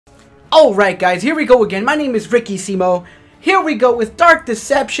Alright guys, here we go again. My name is Ricky-Simo. Here we go with Dark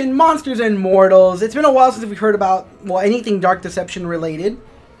Deception, Monsters and Mortals. It's been a while since we've heard about, well, anything Dark Deception related.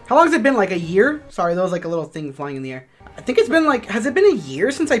 How long has it been? Like a year? Sorry, there was like a little thing flying in the air. I think it's been like, has it been a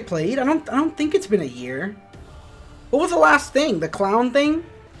year since I played? I don't think it's been a year. What was the last thing? The clown thing?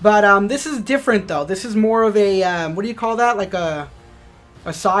 But this is different though. This is more of a, what do you call that? Like a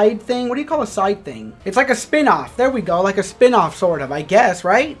side thing? What do you call a side thing? It's like a spin-off. There we go. Like a spin-off sort of, I guess,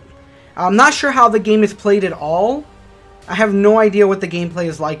 right? I'm not sure how the game is played at all. I have no idea what the gameplay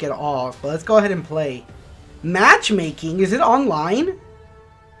is like at all. But let's go ahead and play. Matchmaking? Is it online?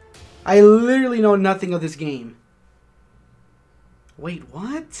 I literally know nothing of this game. Wait,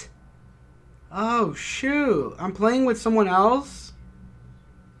 what? Oh, shoot. I'm playing with someone else?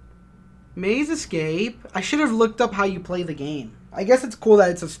 Maze Escape? I should have looked up how you play the game. I guess it's cool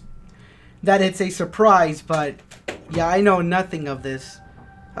that it's a surprise, but yeah, I know nothing of this.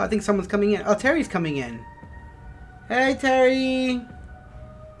 Oh, I think someone's coming in. Oh, Terry's coming in. Hey, Terry.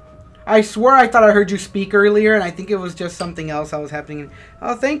 I swear I thought I heard you speak earlier, and I think it was just something else that was happening.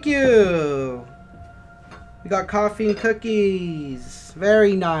 Oh, thank you. We got coffee and cookies.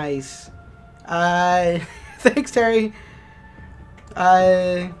 Very nice. Thanks, Terry.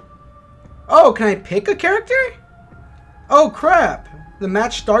 Oh, can I pick a character? Oh, crap. The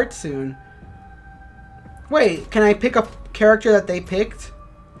match starts soon. Wait, can I pick a character that they picked?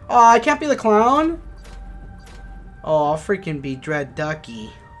 Oh, I can't be the clown? Oh, I'll freaking be Dread Ducky.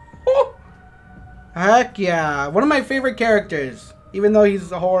 Oh, heck yeah. One of my favorite characters. Even though he's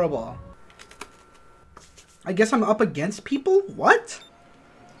horrible. I guess I'm up against people? What?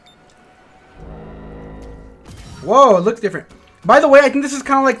 Whoa, it looks different. By the way, I think this is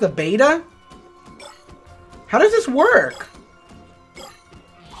kind of like the beta. How does this work?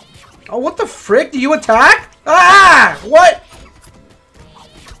 Oh, what the frick? Do you attack? Ah! What?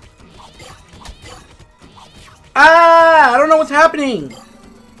 Ah! I don't know what's happening.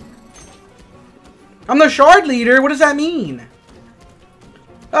 I'm the shard leader. What does that mean?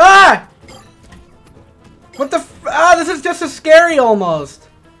 Ah! What the f— ah, this is just as scary almost.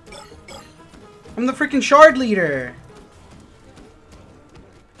 I'm the freaking shard leader.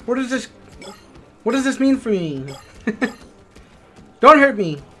 What does this mean for me? Don't hurt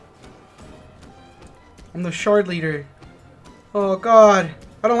me. I'm the shard leader. Oh god.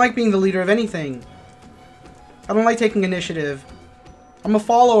 I don't like being the leader of anything. I don't like taking initiative. I'm a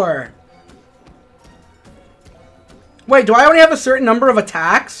follower. Wait, do I only have a certain number of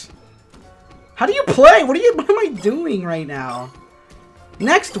attacks? How do you play? What am I doing right now?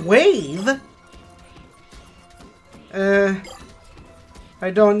 Next wave? I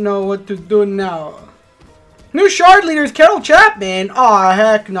don't know what to do now. New shard leader is Carol Chapman. Aw,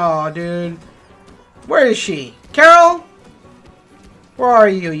 heck no, dude. Where is she? Carol? Where are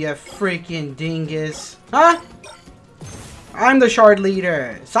you, you freaking dingus? Huh? I'm the shard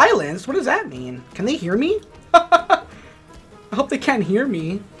leader. Silence? What does that mean? Can they hear me? I hope they can't hear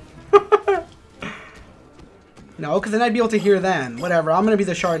me. No, because then I'd be able to hear them. Whatever, I'm gonna be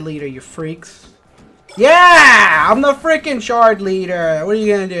the shard leader, you freaks. Yeah! I'm the freaking shard leader. What are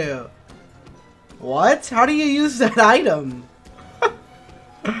you gonna do? What? How do you use that item?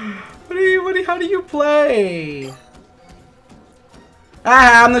 How do you play?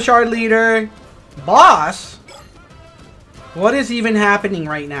 Ah, I'm the shard leader. Boss? What is even happening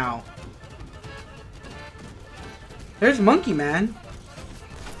right now? There's Monkey Man.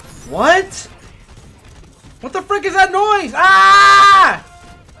 What? What the frick is that noise? Ah!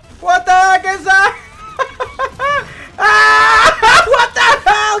 What the heck is that? Ah! What the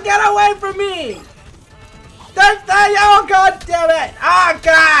hell? Get away from me! Oh god damn it! Oh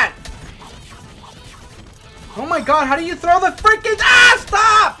god! Oh my god, how do you throw the freaking— ah,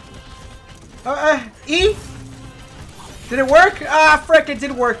 stop! E? Did it work? Ah, frick, it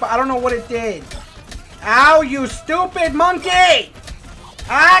did work, but I don't know what it did. Ow, you stupid monkey!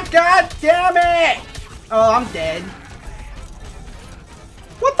 Ah, god damn it! Oh, I'm dead.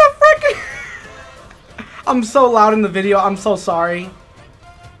 What the frick? I'm so loud in the video, I'm so sorry.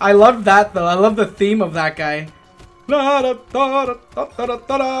 I love that though, I love the theme of that guy. I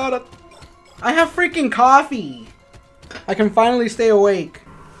have freaking coffee. I can finally stay awake.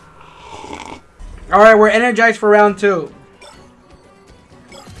 Alright, we're energized for round 2.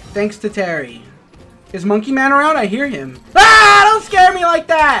 Thanks to Terry. Is Monkey Man around? I hear him. Ah! Don't scare me like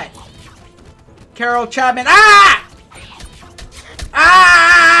that! Carol Chapman. Ah!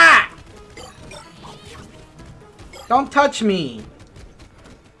 Ah! Don't touch me.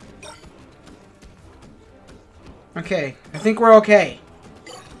 Okay, I think we're okay.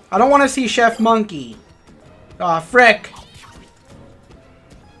 I don't want to see Chef Monkey. Aw, frick.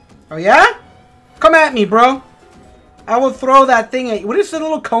 Oh, yeah? Come at me, bro. I will throw that thing at you. What is the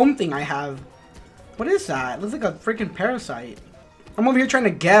little comb thing I have? What is that? It looks like a freaking parasite. I'm over here trying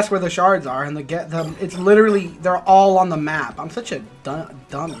to guess where the shards are, and it's literally, they're all on the map. I'm such a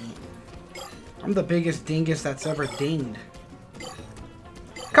dummy. I'm the biggest dingus that's ever dinged.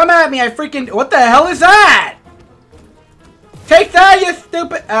 Come at me, I freaking... What the hell is that? Take that, you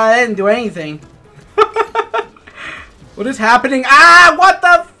stupid... I didn't do anything. What is happening? Ah, what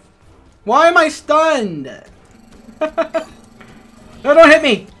the... Why am I stunned? No, don't hit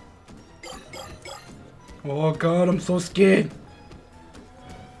me. Oh, God, I'm so scared.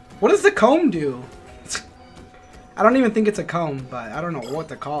 What does the comb do? I don't even think it's a comb, but I don't know what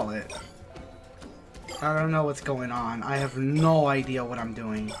to call it. I don't know what's going on. I have no idea what I'm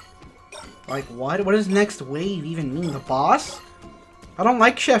doing. Like, what? What does next wave even mean? The boss? I don't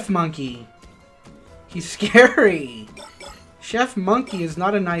like Chef Monkey. He's scary. Chef Monkey is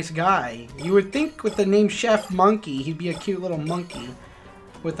not a nice guy. You would think with the name Chef Monkey, he'd be a cute little monkey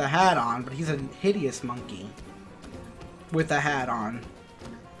with a hat on, but he's a hideous monkey with a hat on.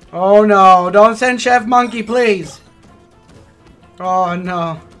 Oh no, don't send Chef Monkey, please. Oh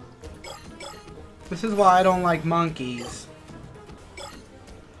no. This is why I don't like monkeys.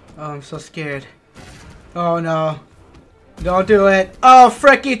 Oh, I'm so scared. Oh no. Don't do it. Oh,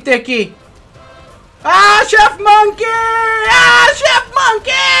 fricky dicky. Ah, Chef Monkey! Ah, Chef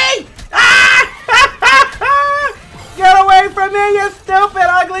Monkey! Ah! Get away from me, you stupid,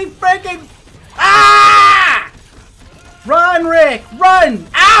 ugly freaking... Ah! Run, Rick! Run!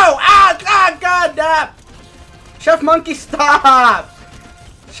 Ow! Ow! God, God, damn! Chef Monkey, stop!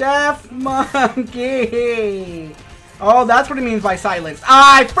 Chef Monkey! Oh, that's what he means by silence.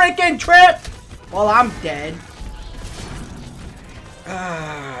 I freaking tripped! Well, I'm dead.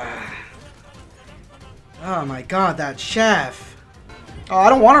 Oh my God, that chef. Oh, I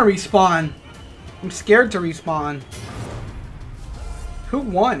don't want to respawn. I'm scared to respawn. Who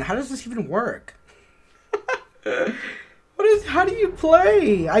won? How does this even work? How do you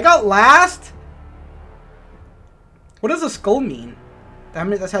play? I got last? What does a skull mean?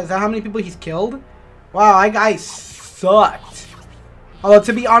 Is that how many people he's killed? Wow, that guy sucked. Although,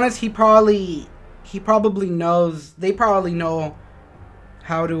 to be honest, he probably knows, they probably know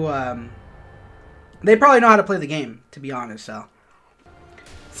how to, they probably know how to play the game, to be honest, so.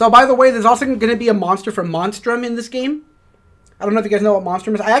 So, by the way, there's also going to be a monster from Monstrum in this game. I don't know if you guys know what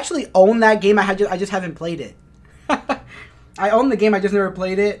Monstrum is. I actually own that game, I just haven't played it. I own the game, I just never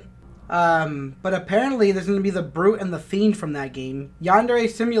played it. But apparently there's going to be the Brute and the Fiend from that game. Yandere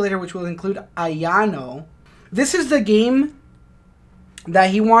Simulator, which will include Ayano. This is the game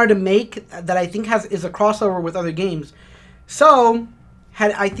that he wanted to make that I think is a crossover with other games. So,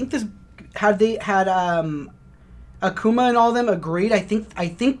 had Akuma and all of them agreed, I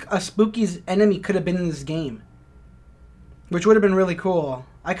think a Spooky's enemy could have been in this game. Which would have been really cool.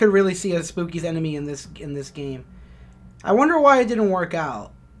 I could really see a Spooky's enemy in this game. I wonder why it didn't work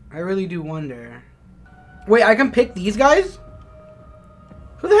out. I really do wonder. Wait, I can pick these guys?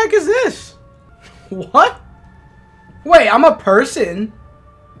 Who the heck is this? What? Wait, I'm a person?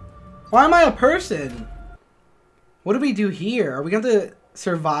 Why am I a person? What do we do here? Are we going to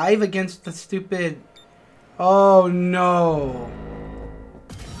survive against the stupid... Oh, no.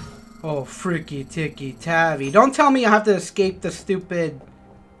 Oh, fricky ticky tabby. Don't tell me I have to escape the stupid...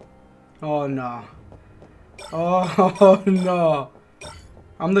 Oh, no. Oh, no.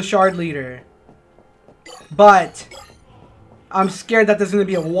 I'm the shard leader. But I'm scared that there's going to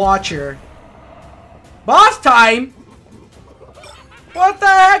be a watcher. Boss time? What the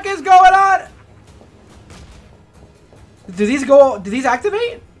heck is going on? Do these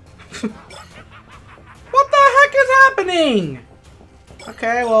activate? What the heck is happening?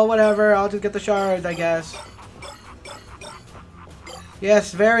 Okay, well, whatever. I'll just get the shards, I guess.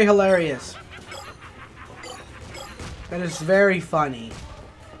 Yes, very hilarious. That is very funny.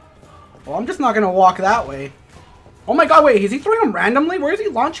 Well, I'm just not going to walk that way. Oh my God, wait, is he throwing them randomly? Where is he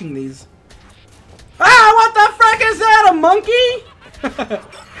launching these? Ah, what the frick is that? A monkey?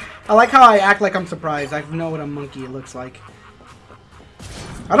 I like how I act like I'm surprised. I know what a monkey looks like.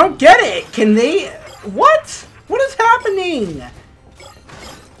 I don't get it. Can they... What? What is happening?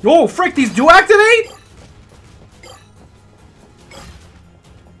 Oh, frick, these do activate?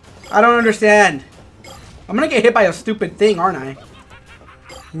 I don't understand. I'm gonna get hit by a stupid thing, aren't I?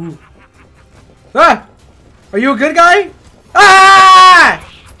 Ooh. Ah! Are you a good guy? Ah!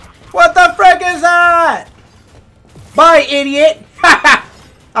 What the frick is that? Bye, idiot!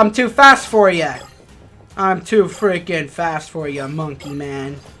 I'm too fast for you. I'm too freaking fast for you, monkey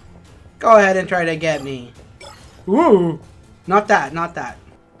man. Go ahead and try to get me. Ooh! Not that, not that.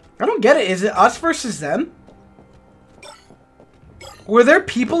 I don't get it. Is it us versus them? Were there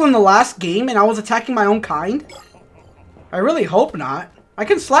people in the last game and I was attacking my own kind? I really hope not. I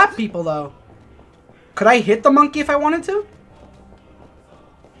can slap people though. Could I hit the monkey if I wanted to?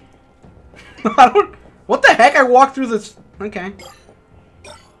 I don't... What the heck? I walked through this... Okay.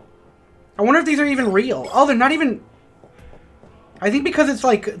 I wonder if these are even real. Oh, they're not even... I think because it's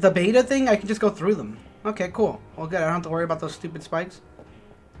like the beta thing, I can just go through them. Okay, cool. Well, good. I don't have to worry about those stupid spikes.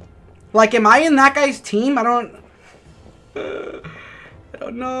 Like, am I in that guy's team? I don't... I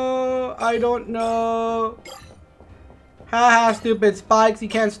don't know. I don't know. Haha, stupid spikes. You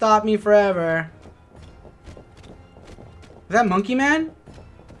can't stop me forever. Is that Monkey Man?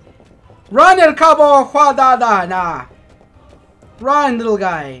 Run, El Cabo Juadada! Run, little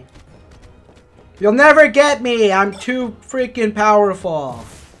guy. You'll never get me. I'm too freaking powerful.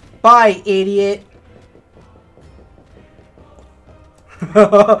 Bye, idiot.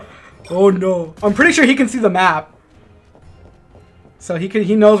 Oh no. I'm pretty sure he can see the map. So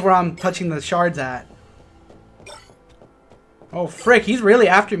he knows where I'm touching the shards at. Oh frick, he's really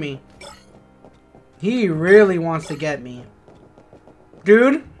after me. He really wants to get me.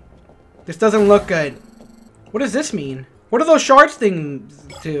 Dude, this doesn't look good. What does this mean? What do those shards things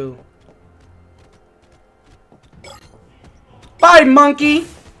do? Bye, monkey!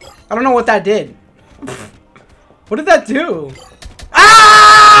 I don't know what that did. What did that do?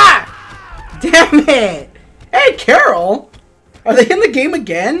 Ah! Damn it! Hey, Carol! Are they in the game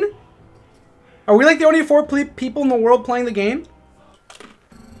again? Are we like the only 4 people in the world playing the game?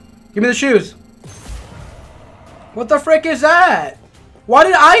 Give me the shoes. What the frick is that? Why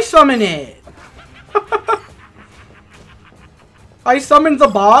did I summon it? I summoned the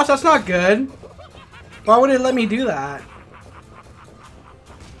boss? That's not good. Why would it let me do that?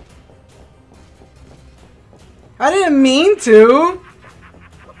 I didn't mean to.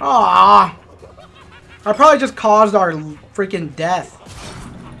 Ah, I probably just caused our freaking death.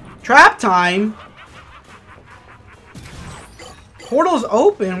 Trap time? Portal's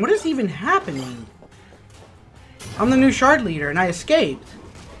open? What is even happening? I'm the new shard leader and I escaped.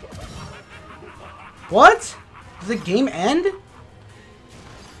 What? Does the game end?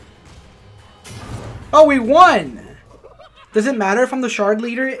 Oh, we won! Does it matter if I'm the shard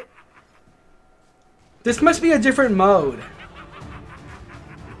leader? This must be a different mode.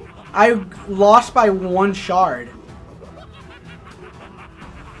 I lost by 1 shard.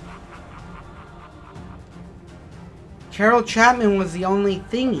 Carol Chapman was the only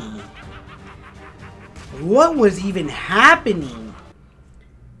thingy. What was even happening?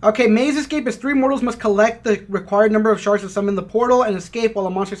 Okay, Maze Escape is 3 mortals must collect the required number of shards to summon the portal and escape while a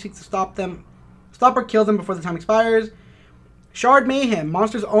monster seeks to stop or kill them before the time expires. Shard Mayhem,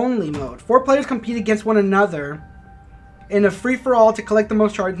 monsters only mode. 4 players compete against one another in a free-for-all to collect the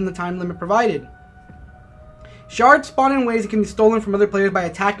most shards in the time limit provided. Shards spawn in ways that can be stolen from other players by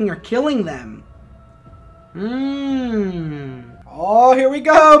attacking or killing them. Oh, here we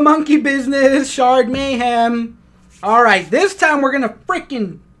go. Monkey business. Shard Mayhem. Alright, this time we're gonna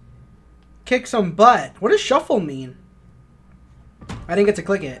freaking kick some butt. What does shuffle mean? I didn't get to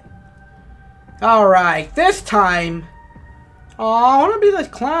click it. Alright, this time... Oh, I want to be this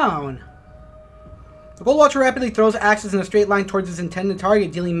clown. The Gold Watcher rapidly throws axes in a straight line towards his intended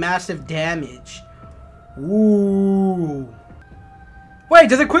target, dealing massive damage. Ooh. Wait,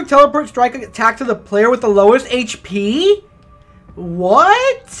 does a quick teleport strike attack to the player with the lowest HP?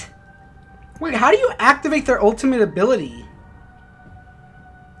 What? Wait, how do you activate their ultimate ability?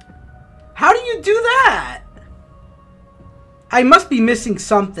 How do you do that? I must be missing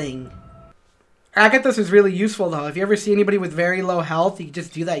something. Agathos is really useful though. If you ever see anybody with very low health, you can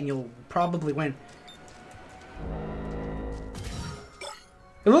just do that and you'll probably win.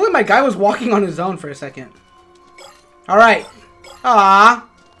 It looked like my guy was walking on his own for a second. Alright. Ah,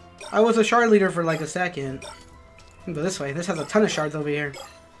 I was a shard leader for like a second. I can go this way. This has a ton of shards over here.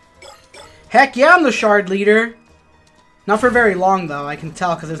 Heck yeah, I'm the shard leader. Not for very long though, I can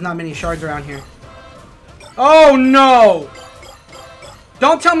tell because there's not many shards around here. Oh no!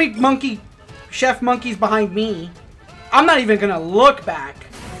 Don't tell me Chef Monkey's behind me. I'm not even gonna look back.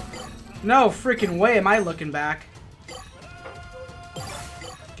 No freaking way am I looking back.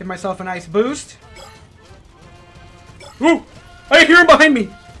 Give myself a nice boost. Ooh! I hear him behind me!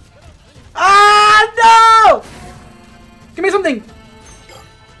 Ah, no! Give me something!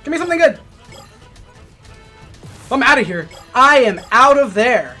 Give me something good! I'm out of here. I am out of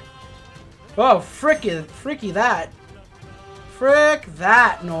there. Oh, freaky that. Frick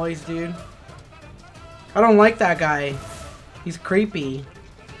that noise, dude. I don't like that guy. He's creepy.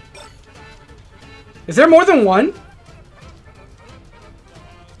 Is there more than one?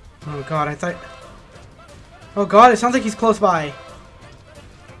 Oh god, I thought... Oh god, it sounds like he's close by.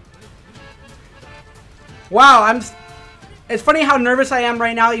 Wow, It's funny how nervous I am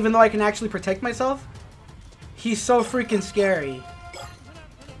right now, even though I can actually protect myself. He's so freaking scary.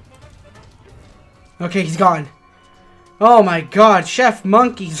 Okay, he's gone. Oh my god, Chef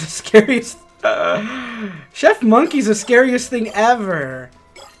Monkey's the scariest... Chef Monkey's the scariest thing ever.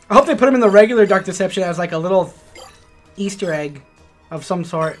 I hope they put him in the regular Dark Deception as like a little Easter egg of some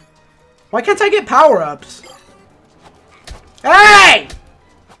sort. Why can't I get power-ups? Hey!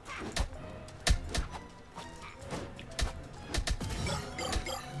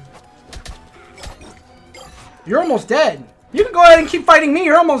 You're almost dead. You can go ahead and keep fighting me.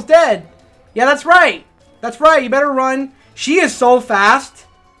 You're almost dead. Yeah, that's right. That's right. You better run. She is so fast.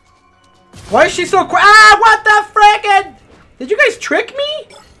 Why is she so quick? Ah, what the frickin'? Did you guys trick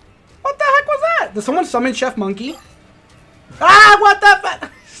me? What the heck was that? Did someone summon Chef Monkey? Ah, what the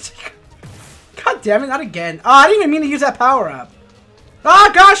God damn it, not again. Oh, I didn't even mean to use that power up.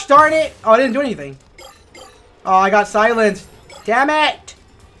 Oh, gosh darn it. Oh, I didn't do anything. Oh, I got silenced. Damn it.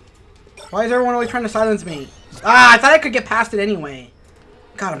 Why is everyone always trying to silence me? Ah, I thought I could get past it anyway.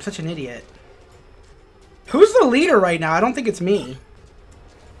 God, I'm such an idiot. Who's the leader right now? I don't think it's me.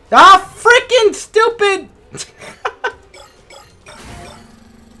 Ah, freaking stupid!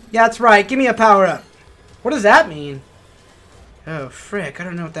 Yeah, that's right. Give me a power up. What does that mean? Oh, frick. I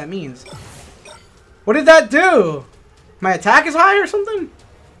don't know what that means. What did that do? My attack is high or something?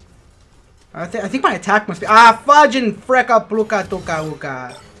 I think my attack must be... Ah, fudgin' fricka pluka tuka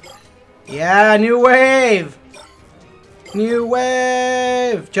uka. Yeah, new wave. New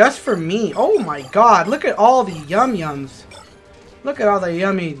wave. Just for me. Oh my god. Look at all the yum-yums. Look at all the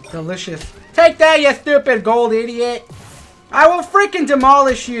yummy, delicious... Take that, you stupid gold idiot. I will freaking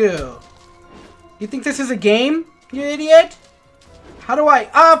demolish you. You think this is a game, you idiot? How do I...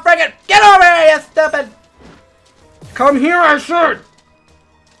 Oh, frickin' get over here, you stupid. Come here, I said.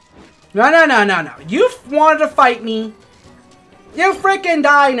 No, no, no, no, no. You wanted to fight me. You freaking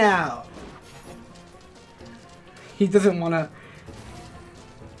die now. He doesn't want to...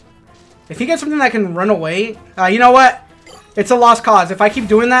 If he gets something that can run away... you know what? It's a lost cause. If I keep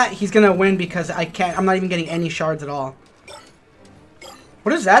doing that, he's going to win because I can't... I'm not even getting any shards at all.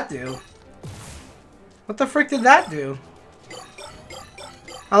 What does that do? What the frick did that do?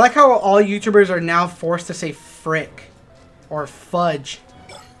 I like how all YouTubers are now forced to say frick. Or fudge.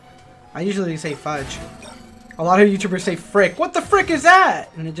 I usually say fudge. A lot of YouTubers say frick. What the frick is that?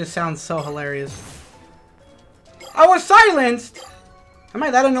 And it just sounds so hilarious. I was silenced! Am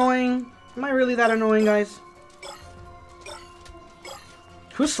I that annoying? Am I really that annoying, guys?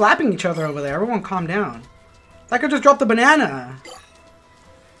 Who's slapping each other over there? Everyone calm down. I could just drop the banana.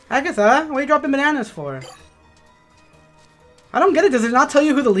 Agatha, what are you dropping bananas for? I don't get it. Does it not tell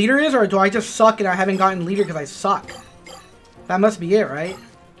you who the leader is? Or do I just suck and I haven't gotten leader because I suck? That must be it, right?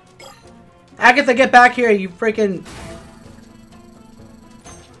 Agatha, get back here, you freaking...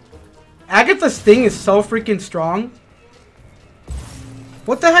 Agatha's thing is so freaking strong.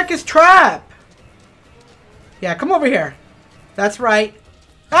 What the heck is trap? Yeah, come over here. That's right.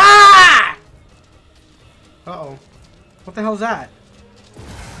 Ah! Uh-oh. What the hell is that?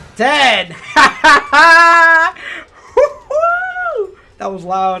 Dead! That was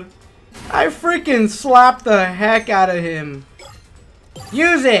loud. I freaking slapped the heck out of him.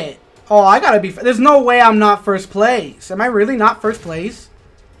 Use it! Oh, I gotta be... There's no way I'm not first place. Am I really not first place?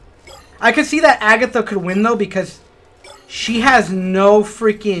 I could see that Agatha could win, though, because she has no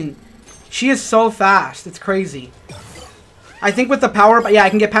freaking... She is so fast. It's crazy. I think with the power... Yeah,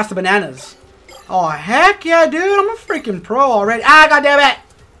 I can get past the bananas. Oh, heck yeah, dude. I'm a freaking pro already. Ah, goddammit!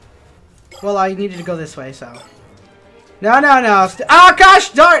 Well, I needed to go this way, so... No, no, no. Oh,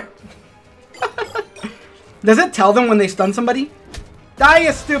 gosh darn! Does it tell them when they stun somebody? Die,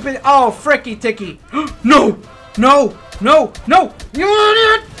 you stupid... Oh, fricky ticky. No! No! No! No! You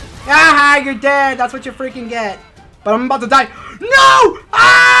idiot! Ah, you're dead. That's what you freaking get. But I'm about to die. No!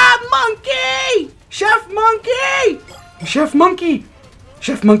 Ah, monkey! Chef Monkey! Chef Monkey!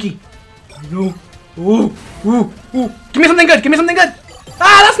 Chef Monkey! No. Ooh. Ooh. Ooh. Give me something good. Give me something good.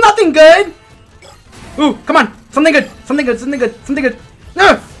 Ah, that's nothing good. Ooh, come on. Something good. Something good. Something good. Something good.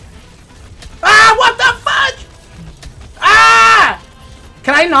 Ah, what the fudge? Ah!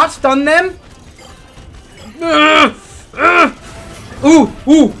 Can I not stun them? Ooh,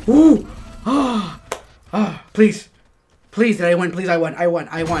 ooh, ooh. Ah, please. Please, did I win? Please, I won. I won.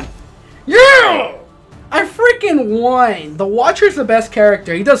 I won. Yeah! I freaking won. The Watcher's the best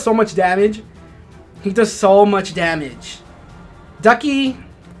character. He does so much damage. He does so much damage. Ducky,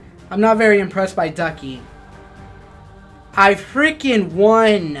 I'm not very impressed by Ducky. I freaking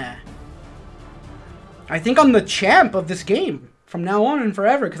won. I think I'm the champ of this game from now on and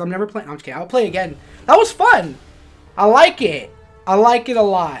forever because I'm never playing. I'm just kidding. I'll play again. That was fun. I like it. I like it a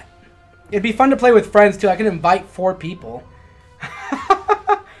lot. It'd be fun to play with friends too. I can invite 4 people.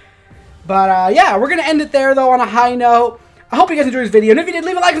 But yeah, we're going to end it there though on a high note. I hope you guys enjoyed this video. And if you did,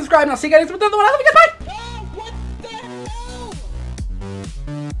 leave a like, subscribe, and I'll see you guys with another one. I love you guys. Bye.